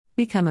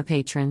Become a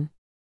patron.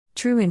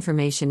 True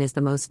information is the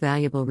most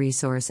valuable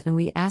resource, and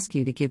we ask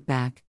you to give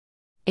back.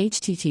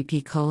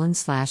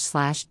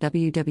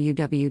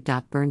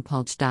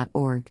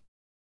 http://www.burnpulch.org.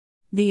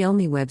 The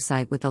only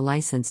website with a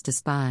license to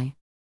spy.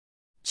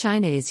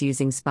 China is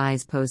using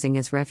spies posing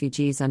as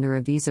refugees under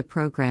a visa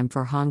program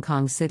for Hong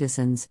Kong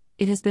citizens,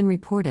 it has been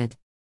reported.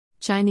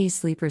 Chinese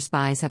sleeper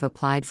spies have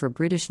applied for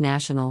British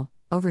national,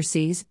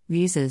 overseas,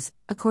 visas,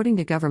 according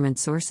to government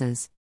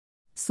sources.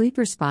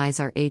 Sleeper spies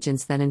are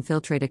agents that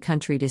infiltrate a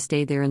country to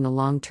stay there in the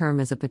long term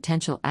as a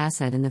potential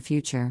asset in the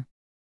future.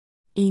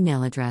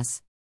 Email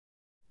address.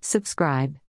 Subscribe.